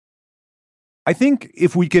I think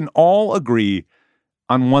if we can all agree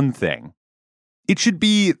on one thing, it should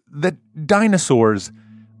be that dinosaurs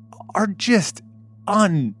are just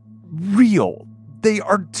unreal. They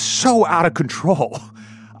are so out of control.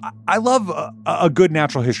 I love a good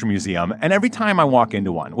natural history museum, and every time I walk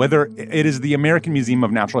into one, whether it is the American Museum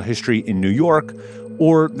of Natural History in New York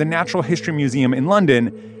or the Natural History Museum in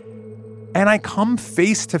London, and I come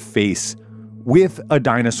face to face with a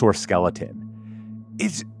dinosaur skeleton,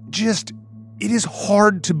 it is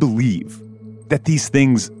hard to believe that these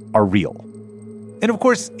things are real. And of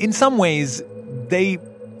course, in some ways, they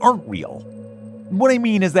aren't real. What I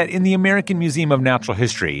mean is that in the American Museum of Natural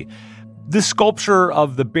History, the sculpture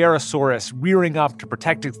of the Barosaurus rearing up to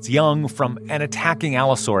protect its young from an attacking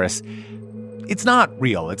Allosaurus, it's not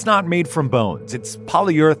real. It's not made from bones. It's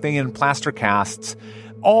polyurethane plaster casts,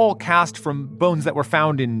 all cast from bones that were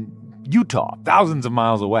found in Utah, thousands of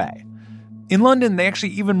miles away. In London, they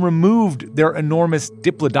actually even removed their enormous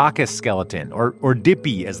Diplodocus skeleton, or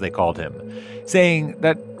Dippy as they called him, saying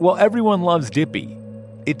that, well, everyone loves Dippy.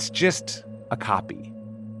 It's just a copy.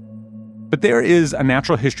 But there is a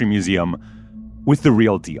natural history museum with the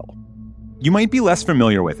real deal. You might be less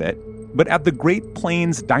familiar with it, but at the Great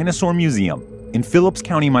Plains Dinosaur Museum in Phillips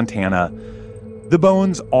County, Montana, the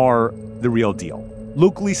bones are the real deal.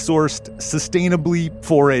 Locally sourced, sustainably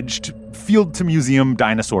foraged, field-to-museum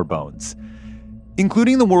dinosaur bones,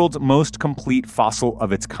 including the world's most complete fossil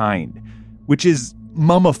of its kind, which is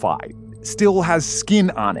mummified, still has skin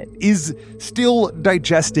on it, is still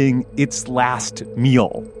digesting its last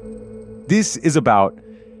meal. This is about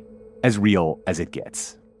as real as it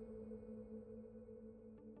gets.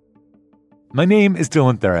 My name is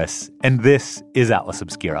Dylan Thuras, and this is Atlas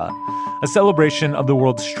Obscura, a celebration of the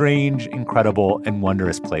world's strange, incredible, and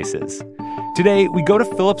wondrous places. Today, we go to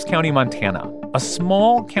Phillips County, Montana, a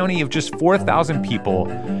small county of just 4,000 people,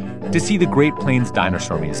 to see the Great Plains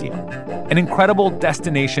Dinosaur Museum, an incredible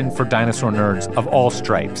destination for dinosaur nerds of all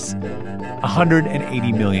stripes,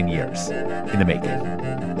 180 million years in the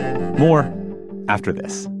making. More after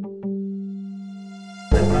this.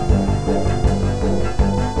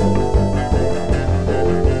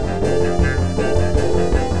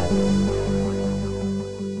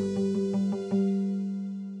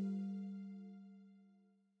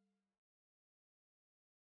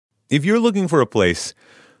 If you're looking for a place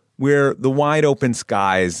where the wide open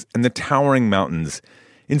skies and the towering mountains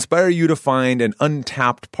inspire you to find an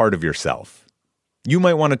untapped part of yourself, you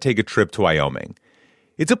might want to take a trip to Wyoming.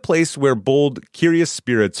 It's a place where bold, curious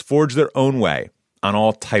spirits forge their own way on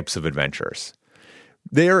all types of adventures.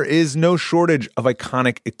 There is no shortage of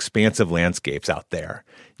iconic, expansive landscapes out there.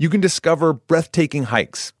 You can discover breathtaking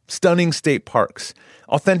hikes, stunning state parks,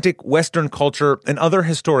 authentic Western culture, and other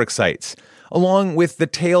historic sites, along with the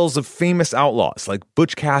tales of famous outlaws like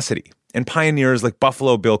Butch Cassidy and pioneers like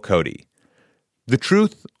Buffalo Bill Cody. The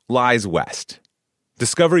truth lies west.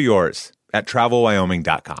 Discover yours at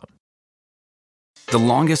travelwyoming.com. The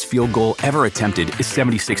longest field goal ever attempted is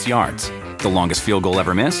 76 yards. The longest field goal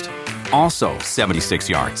ever missed? Also 76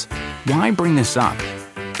 yards. Why bring this up?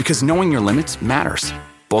 Because knowing your limits matters,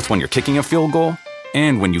 both when you're kicking a field goal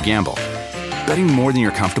and when you gamble. Betting more than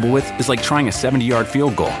you're comfortable with is like trying a 70-yard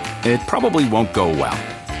field goal. It probably won't go well.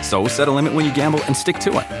 So set a limit when you gamble and stick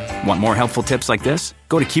to it. Want more helpful tips like this?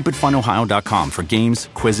 Go to keepitfunohio.com for games,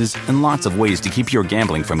 quizzes, and lots of ways to keep your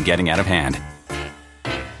gambling from getting out of hand.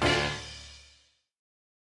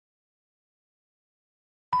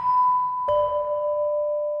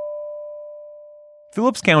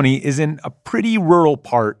 Phillips County is in a pretty rural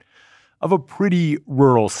part of a pretty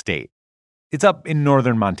rural state. It's up in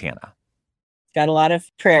northern Montana. It's got a lot of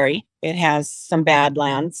prairie. It has some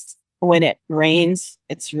badlands. When it rains,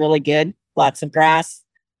 it's really good. Lots of grass.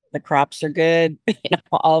 The crops are good.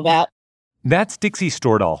 All of that. That's Dixie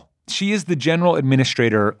Stordahl. She is the general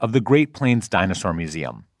administrator of the Great Plains Dinosaur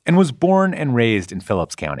Museum and was born and raised in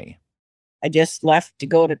Phillips County. I just left to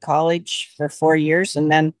go to college for 4 years and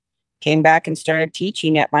then came back and started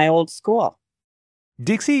teaching at my old school.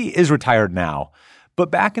 Dixie is retired now, but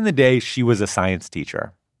back in the day, she was a science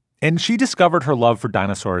teacher. And she discovered her love for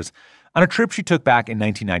dinosaurs on a trip she took back in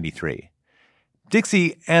 1993.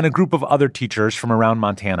 Dixie and a group of other teachers from around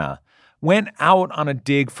Montana went out on a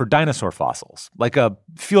dig for dinosaur fossils, like a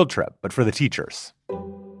field trip, but for the teachers.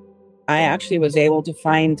 I actually was able to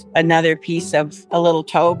find another piece of a little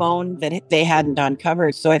toe bone that they hadn't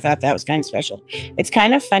uncovered, so I thought that was kind of special. It's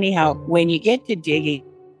kind of funny how when you get to digging,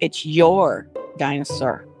 it's your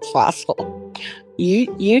dinosaur fossil.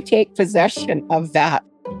 You take possession of that.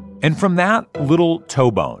 And from that little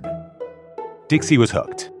toe bone, Dixie was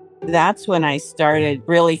hooked. That's when I started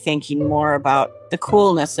really thinking more about the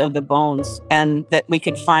coolness of the bones and that we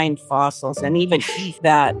could find fossils and even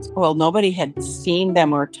that, well, nobody had seen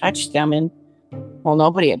them or touched them in, well,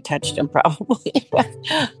 nobody had touched them probably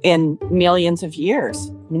in millions of years.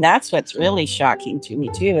 I mean, that's what's really shocking to me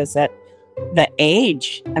too, is that the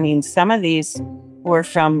age, I mean, some of these were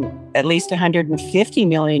from at least 150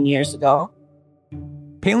 million years ago.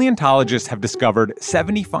 Paleontologists have discovered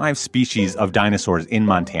 75 species of dinosaurs in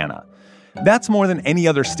Montana. That's more than any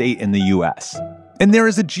other state in the U.S. And there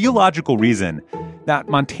is a geological reason that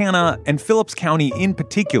Montana and Phillips County in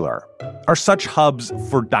particular are such hubs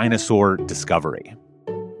for dinosaur discovery.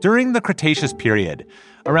 During the Cretaceous period,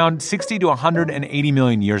 around 60 to 180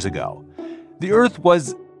 million years ago, the Earth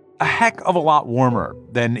was a heck of a lot warmer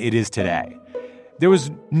than it is today. There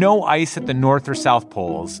was no ice at the North or South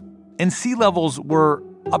poles, and sea levels were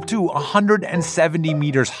up to 170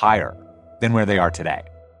 meters higher than where they are today.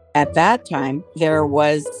 At that time, there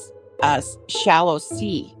was a shallow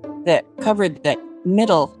sea that covered the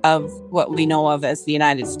middle of what we know of as the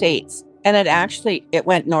United States. And it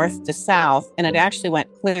went north to south, and it actually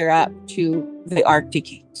went clear up to the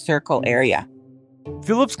Arctic Circle area.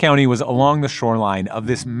 Phillips County was along the shoreline of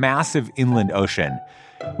this massive inland ocean,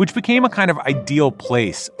 which became a kind of ideal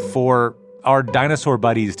place for our dinosaur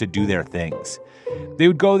buddies to do their things. They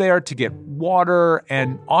would go there to get water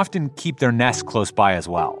and often keep their nests close by as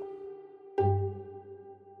well.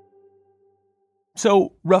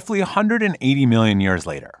 So, roughly 180 million years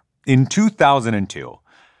later, in 2002,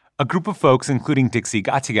 a group of folks, including Dixie,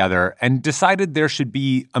 got together and decided there should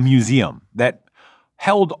be a museum that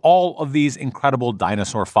held all of these incredible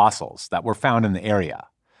dinosaur fossils that were found in the area.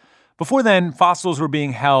 Before then, fossils were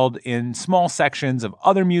being held in small sections of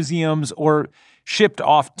other museums or shipped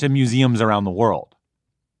off to museums around the world.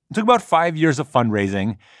 It took about 5 years of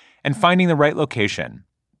fundraising and finding the right location,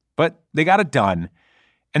 but they got it done,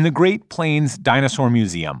 and the Great Plains Dinosaur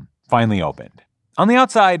Museum finally opened. On the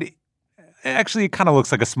outside, actually, it kind of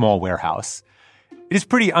looks like a small warehouse. It is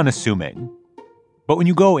pretty unassuming, but when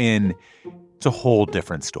you go in, it's a whole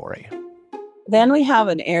different story. Then we have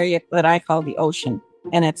an area that I call the ocean,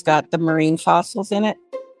 and it's got the marine fossils in it.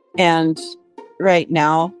 And right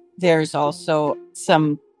now, there's also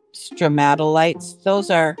some stromatolites. Those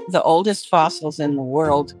are the oldest fossils in the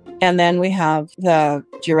world. And then we have the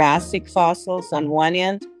Jurassic fossils on one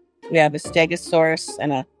end. We have a Stegosaurus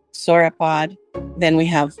and a sauropod. Then we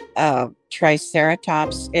have a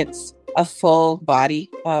Triceratops. It's a full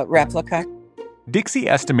body replica. Dixie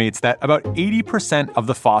estimates that about 80% of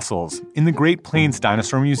the fossils in the Great Plains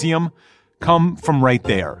Dinosaur Museum come from right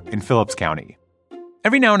there in Phillips County.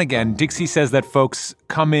 Every now and again, Dixie says that folks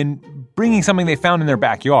come in bringing something they found in their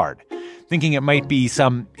backyard, thinking it might be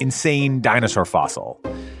some insane dinosaur fossil.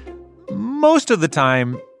 Most of the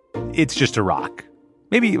time, it's just a rock.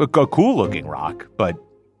 Maybe a cool-looking rock, but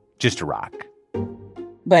just a rock.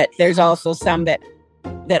 But there's also some that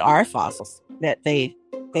are fossils that they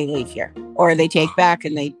leave here, or they take back,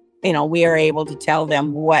 and we are able to tell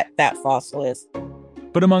them what that fossil is.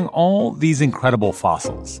 But among all these incredible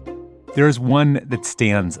fossils, there is one that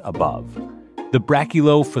stands above, the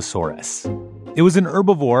Brachylophosaurus. It was an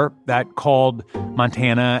herbivore that called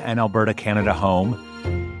Montana and Alberta, Canada home.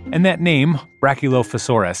 And that name,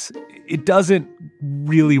 Brachylophosaurus, it doesn't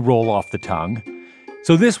really roll off the tongue.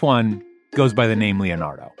 So this one goes by the name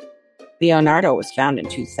Leonardo. Leonardo was found in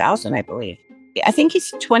 2000, I believe. I think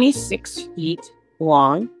he's 26 feet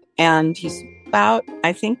long, and he's about,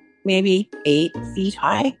 I think, maybe 8 feet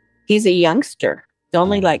high. He's a youngster. He's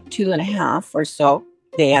only like 2.5 or so,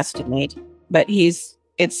 they estimate. But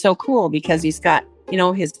it's so cool because he's got,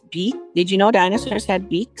 his beak. Did you know dinosaurs had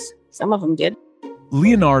beaks? Some of them did.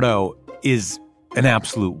 Leonardo is an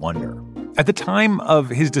absolute wonder. At the time of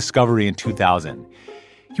his discovery in 2000,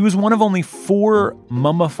 he was one of only 4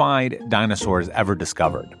 mummified dinosaurs ever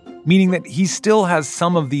discovered, meaning that he still has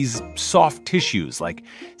some of these soft tissues like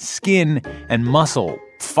skin and muscle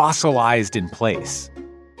fossilized in place.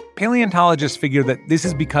 Paleontologists figure that this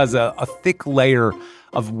is because a thick layer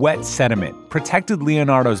of wet sediment protected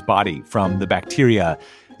Leonardo's body from the bacteria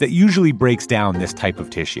that usually breaks down this type of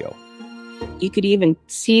tissue. You could even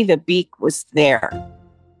see the beak was there.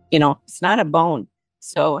 It's not a bone.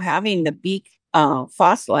 So having the beak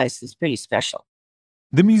fossilized is pretty special.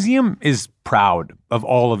 The museum is proud of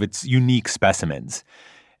all of its unique specimens.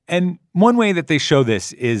 And one way that they show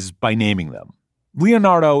this is by naming them.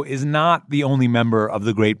 Leonardo is not the only member of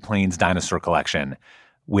the Great Plains dinosaur collection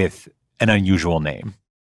with an unusual name.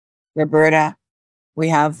 Roberta. We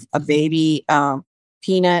have a baby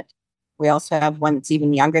Peanut. We also have one that's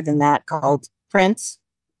even younger than that called Prince.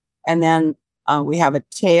 And then we have a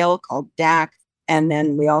tail called Dak. And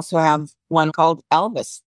then we also have one called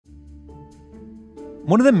Elvis.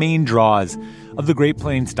 One of the main draws of the Great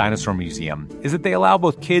Plains Dinosaur Museum is that they allow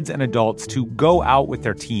both kids and adults to go out with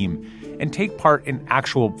their team and take part in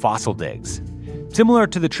actual fossil digs, similar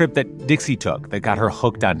to the trip that Dixie took that got her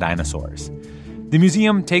hooked on dinosaurs. The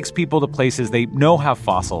museum takes people to places they know have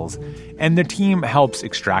fossils, and their team helps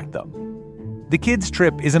extract them. The kids'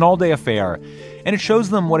 trip is an all-day affair, and it shows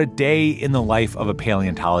them what a day in the life of a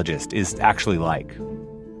paleontologist is actually like.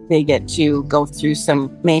 They get to go through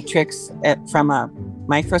some matrix from a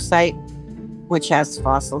microsite, which has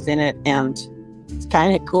fossils in it, and it's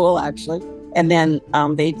kind of cool, actually. And then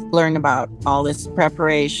they learn about all this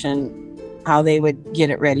preparation, how they would get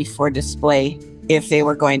it ready for display if they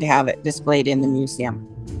were going to have it displayed in the museum.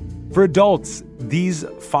 For adults, these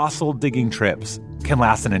fossil digging trips can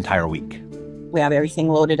last an entire week. We have everything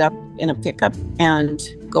loaded up in a pickup and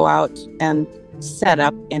go out and set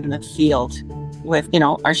up in the field with,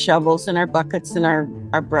 our shovels and our buckets and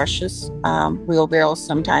our brushes, wheelbarrows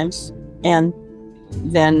sometimes. And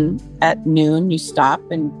then at noon, you stop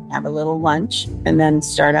and have a little lunch and then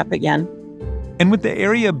start up again. And with the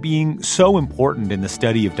area being so important in the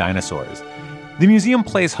study of dinosaurs, the museum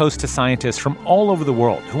plays host to scientists from all over the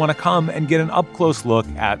world who want to come and get an up-close look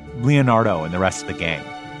at Leonardo and the rest of the gang.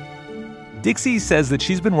 Dixie says that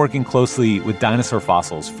she's been working closely with dinosaur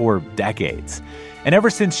fossils for decades. And ever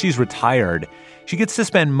since she's retired, she gets to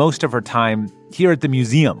spend most of her time here at the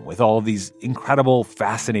museum with all of these incredible,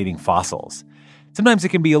 fascinating fossils. Sometimes it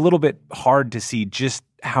can be a little bit hard to see just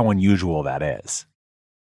how unusual that is.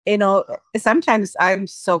 Sometimes I'm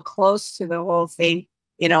so close to the whole thing,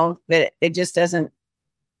 that it just doesn't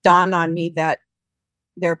dawn on me that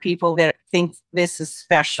there are people that think this is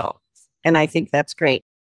special. And I think that's great.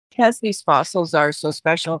 Because these fossils are so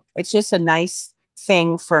special, it's just a nice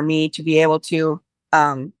thing for me to be able to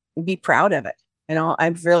be proud of it.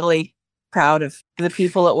 I'm really proud of the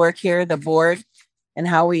people that work here, the board, and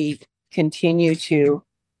how we continue to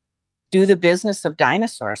do the business of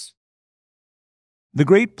dinosaurs. The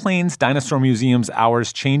Great Plains Dinosaur Museum's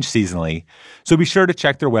hours change seasonally, so be sure to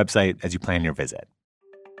check their website as you plan your visit.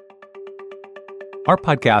 Our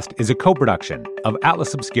podcast is a co-production of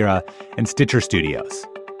Atlas Obscura and Stitcher Studios.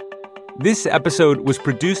 This episode was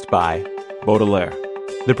produced by Baudelaire.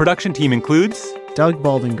 The production team includes Doug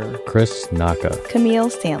Baldinger, Chris Naka, Camille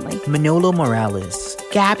Stanley, Manolo Morales,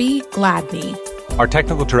 Gabby Gladney. Our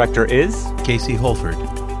technical director is Casey Holford.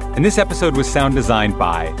 And this episode was sound designed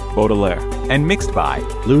by Baudelaire and mixed by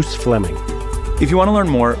Luce Fleming. If you want to learn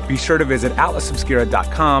more, be sure to visit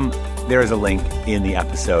atlasobscura.com. There is a link in the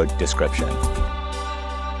episode description.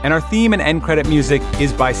 And our theme and end credit music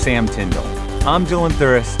is by Sam Tyndall. I'm Dylan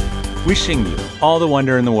Thuris, wishing you all the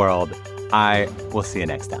wonder in the world. I will see you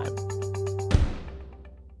next time.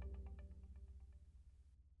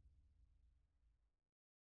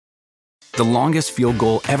 The longest field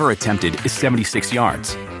goal ever attempted is 76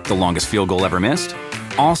 yards. The longest field goal ever missed?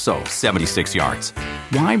 Also 76 yards.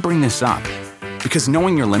 Why bring this up? Because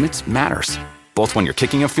knowing your limits matters, both when you're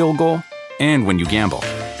kicking a field goal and when you gamble.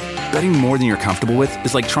 Betting more than you're comfortable with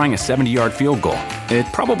is like trying a 70-yard field goal. It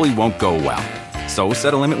probably won't go well. So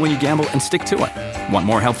set a limit when you gamble and stick to it. Want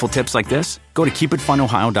more helpful tips like this? Go to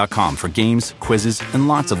keepitfunohio.com for games, quizzes, and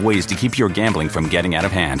lots of ways to keep your gambling from getting out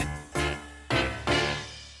of hand.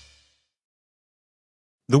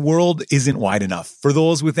 The world isn't wide enough for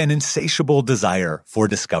those with an insatiable desire for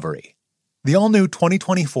discovery. The all-new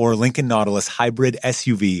 2024 Lincoln Nautilus Hybrid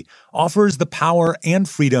SUV offers the power and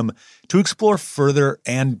freedom to explore further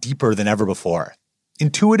and deeper than ever before.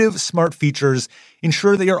 Intuitive, smart features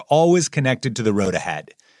ensure that you're always connected to the road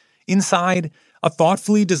ahead. Inside, a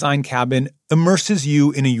thoughtfully designed cabin immerses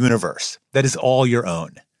you in a universe that is all your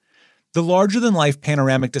own. The larger-than-life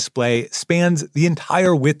panoramic display spans the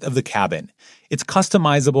entire width of the cabin. It's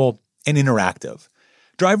customizable and interactive.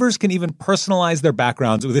 Drivers can even personalize their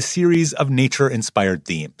backgrounds with a series of nature-inspired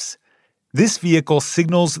themes. This vehicle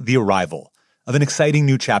signals the arrival of an exciting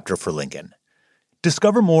new chapter for Lincoln.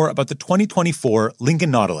 Discover more about the 2024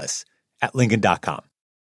 Lincoln Nautilus at Lincoln.com.